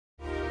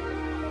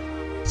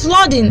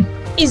Flooding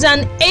is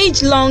an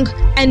age-long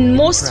and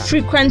most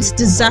frequent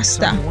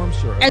disaster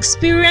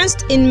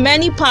experienced in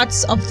many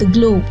parts of the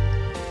globe,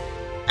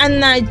 and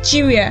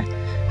Nigeria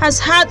has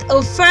had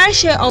a fair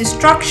share of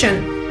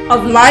destruction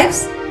of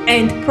lives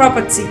and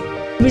property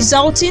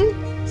resulting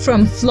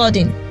from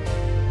flooding.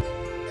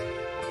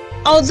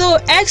 Although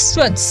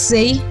experts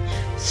say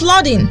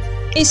flooding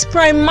is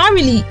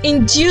primarily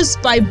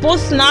induced by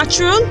both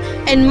natural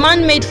and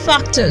man-made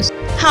factors,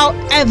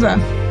 however,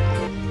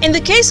 in the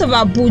case of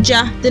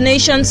Abuja, the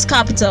nation's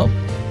capital,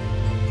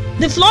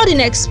 the flooding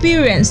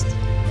experienced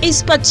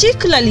is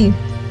particularly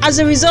as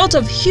a result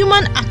of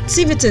human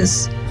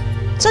activities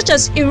such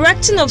as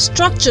erecting of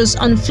structures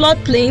on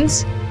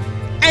floodplains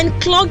and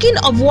clogging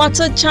of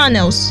water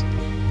channels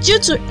due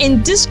to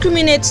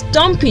indiscriminate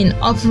dumping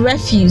of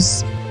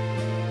refuse.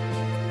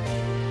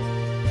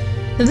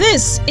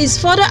 This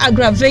is further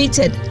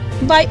aggravated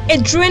by a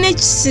drainage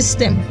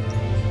system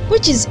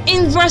which is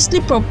inversely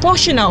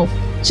proportional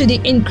to the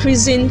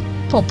increasing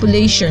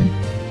population.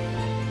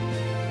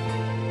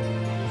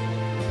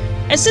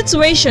 A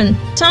situation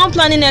town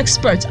planning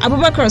expert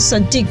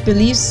Abuja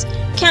believes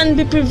can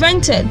be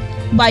prevented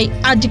by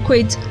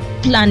adequate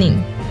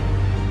planning.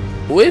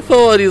 Way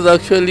forward is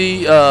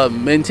actually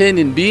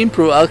maintaining, being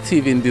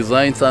proactive in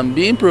designs and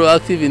being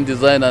proactive in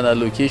design and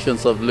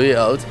allocations of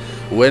layout.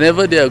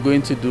 Whenever they are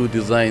going to do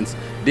designs,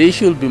 they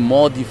should be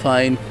more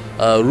defined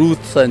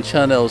routes and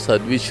channels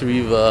at which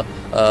river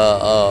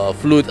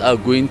flood are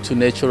going to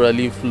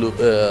naturally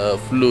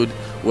flood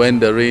when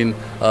the rain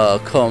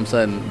comes,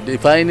 and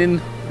defining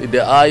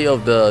the eye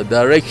of the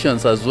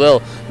directions as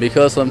well,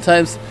 because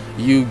sometimes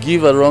you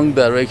give a wrong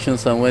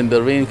directions and when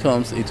the rain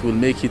comes it will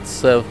make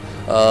itself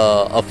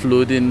a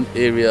flooding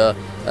area.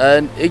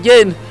 And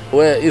again,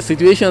 where in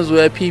situations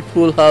where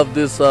people have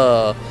this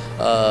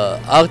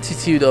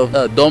attitude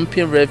of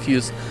dumping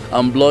refuse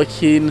and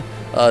blocking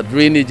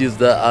drainages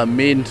that are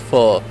meant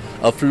for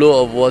a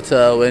flow of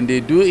water, when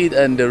they do it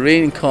and the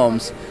rain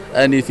comes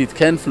and if it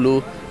can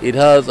flow, it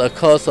has a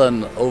cause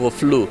an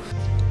overflow.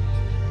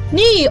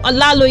 Niyi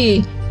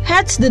Olaloye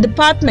heads the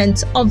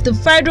Department of the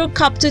Federal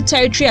Capital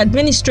Territory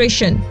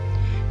Administration,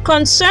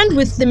 concerned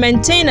with the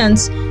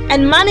maintenance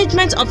and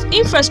management of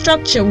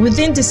infrastructure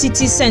within the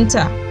city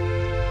center.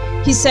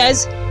 He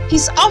says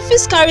his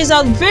office carries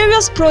out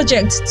various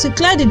projects to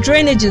clear the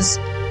drainages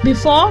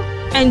before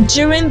and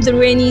during the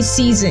rainy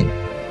season.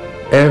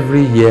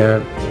 Every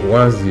year,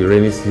 once the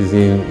rainy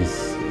season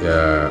is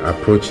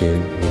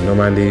approaching, we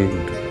normally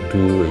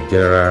do a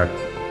general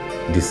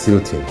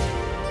desilting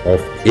of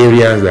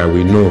areas that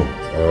we know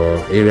or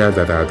areas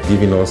that have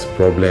given us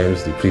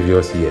problems the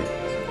previous year.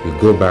 We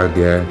go back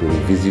there to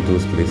revisit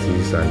those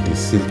places and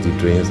desilt the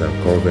drains and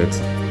culverts,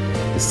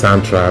 the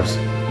sand traps,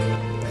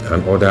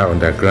 and other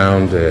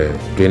underground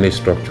drainage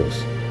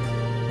structures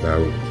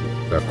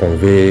that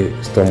convey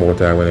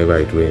stormwater whenever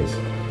it rains.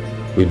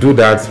 We do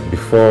that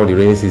before the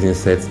rainy season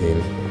sets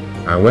in,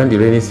 and when the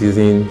rainy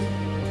season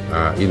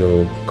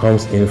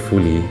comes in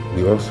fully,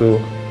 we also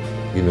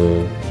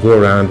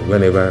go around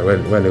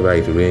whenever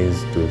it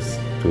rains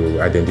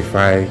to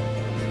identify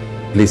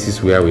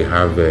places where we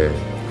have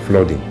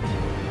flooding,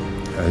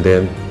 and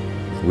then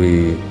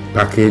we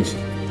package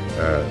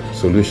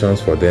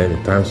solutions for them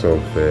in terms of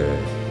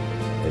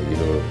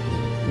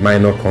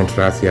minor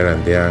contracts here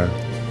and there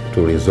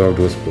to resolve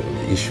those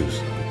issues.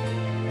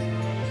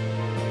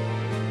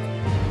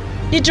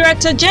 The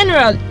Director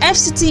General,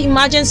 FCT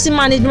Emergency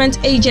Management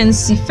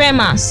Agency,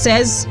 FEMA,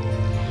 says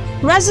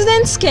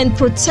residents can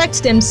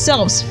protect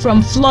themselves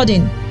from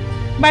flooding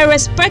by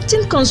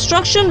respecting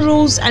construction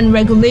rules and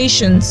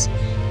regulations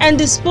and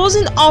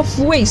disposing of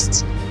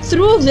waste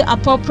through the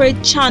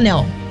appropriate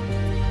channel.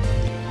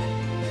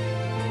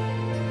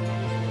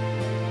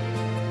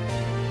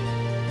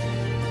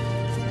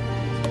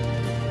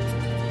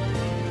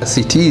 As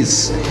it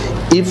is,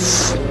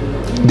 if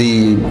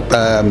the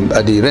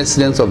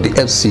residents of the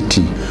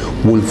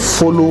FCT will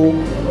follow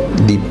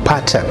the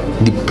pattern,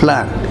 the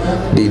plan,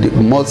 the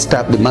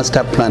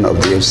master plan of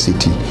the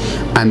FCT,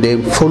 and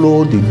then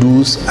follow the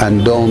do's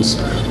and don'ts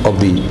of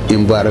the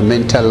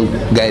environmental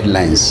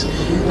guidelines,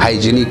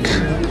 hygienic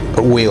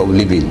way of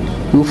living,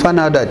 you'll find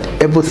out that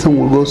everything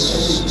will go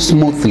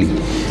smoothly,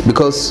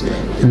 because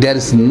there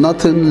is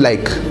nothing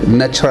like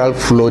natural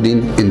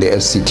flooding in the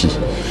FCT.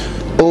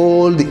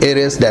 All the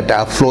areas that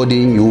are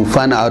flooding, you will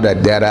find out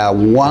that there are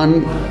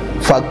one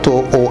factor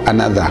or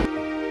another.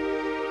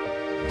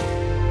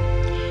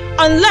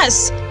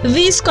 Unless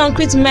these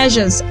concrete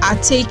measures are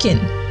taken,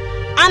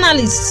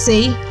 analysts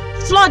say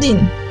flooding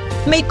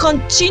may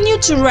continue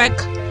to wreak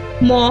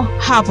more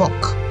havoc.